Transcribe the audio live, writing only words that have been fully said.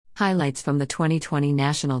Highlights from the 2020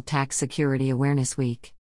 National Tax Security Awareness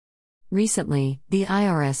Week. Recently, the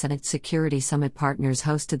IRS and its Security Summit partners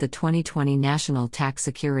hosted the 2020 National Tax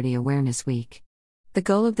Security Awareness Week. The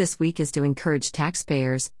goal of this week is to encourage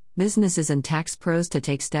taxpayers, businesses, and tax pros to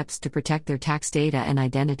take steps to protect their tax data and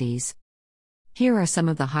identities. Here are some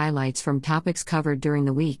of the highlights from topics covered during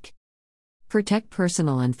the week. Protect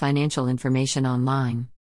personal and financial information online.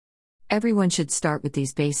 Everyone should start with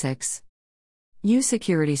these basics. Use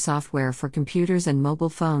security software for computers and mobile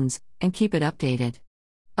phones, and keep it updated.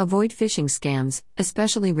 Avoid phishing scams,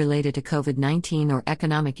 especially related to COVID-19 or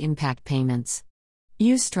economic impact payments.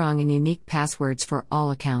 Use strong and unique passwords for all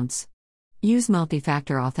accounts. Use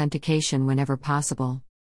multi-factor authentication whenever possible.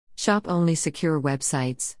 Shop only secure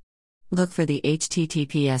websites. Look for the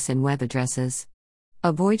HTTPS in web addresses.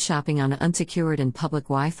 Avoid shopping on unsecured and public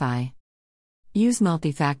Wi-Fi. Use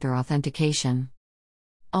multi-factor authentication.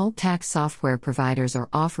 All tax software providers are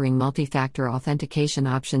offering multi-factor authentication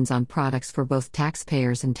options on products for both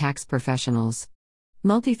taxpayers and tax professionals.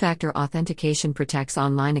 Multi-factor authentication protects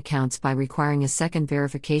online accounts by requiring a second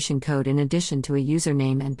verification code in addition to a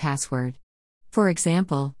username and password. For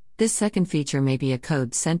example, this second feature may be a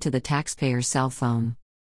code sent to the taxpayer's cell phone.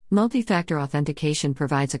 Multi-factor authentication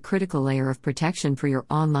provides a critical layer of protection for your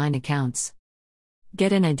online accounts.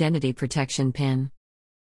 Get an identity protection PIN.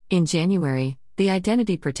 In January, the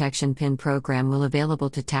Identity Protection PIN program will be available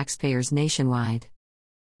to taxpayers nationwide.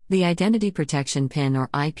 The Identity Protection PIN or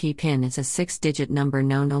IP PIN is a 6-digit number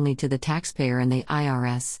known only to the taxpayer and the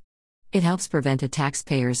IRS. It helps prevent a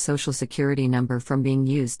taxpayer's Social Security number from being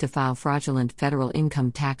used to file fraudulent federal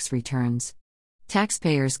income tax returns.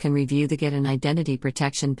 Taxpayers can review the Get an Identity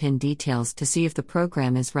Protection PIN details to see if the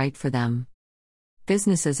program is right for them.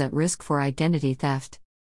 Businesses at risk for identity theft.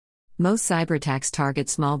 Most cyberattacks target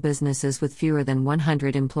small businesses with fewer than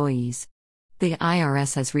 100 employees. The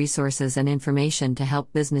IRS has resources and information to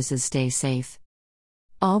help businesses stay safe.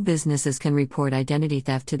 All businesses can report identity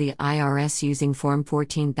theft to the IRS using Form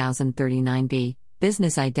 14039B,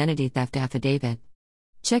 Business Identity Theft Affidavit.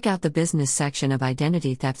 Check out the business section of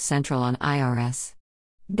Identity Theft Central on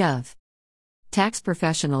IRS.gov. Tax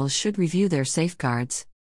professionals should review their safeguards.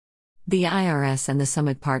 The IRS and the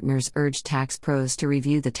Summit partners urge tax pros to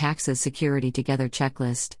review the Taxes Security Together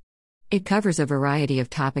checklist. It covers a variety of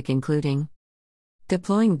topics including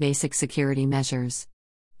deploying basic security measures,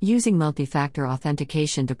 using multi-factor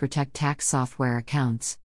authentication to protect tax software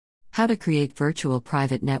accounts, how to create virtual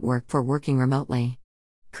private network for working remotely,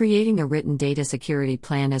 creating a written data security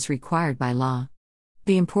plan as required by law,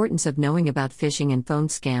 the importance of knowing about phishing and phone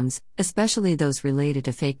scams, especially those related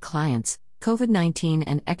to fake clients, COVID-19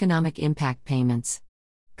 and economic impact payments.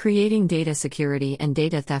 Creating data security and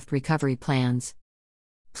data theft recovery plans.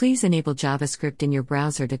 Please enable JavaScript in your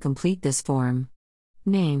browser to complete this form.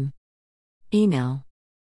 Name. Email.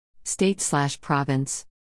 State/province.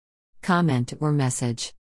 Comment or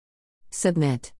message. Submit.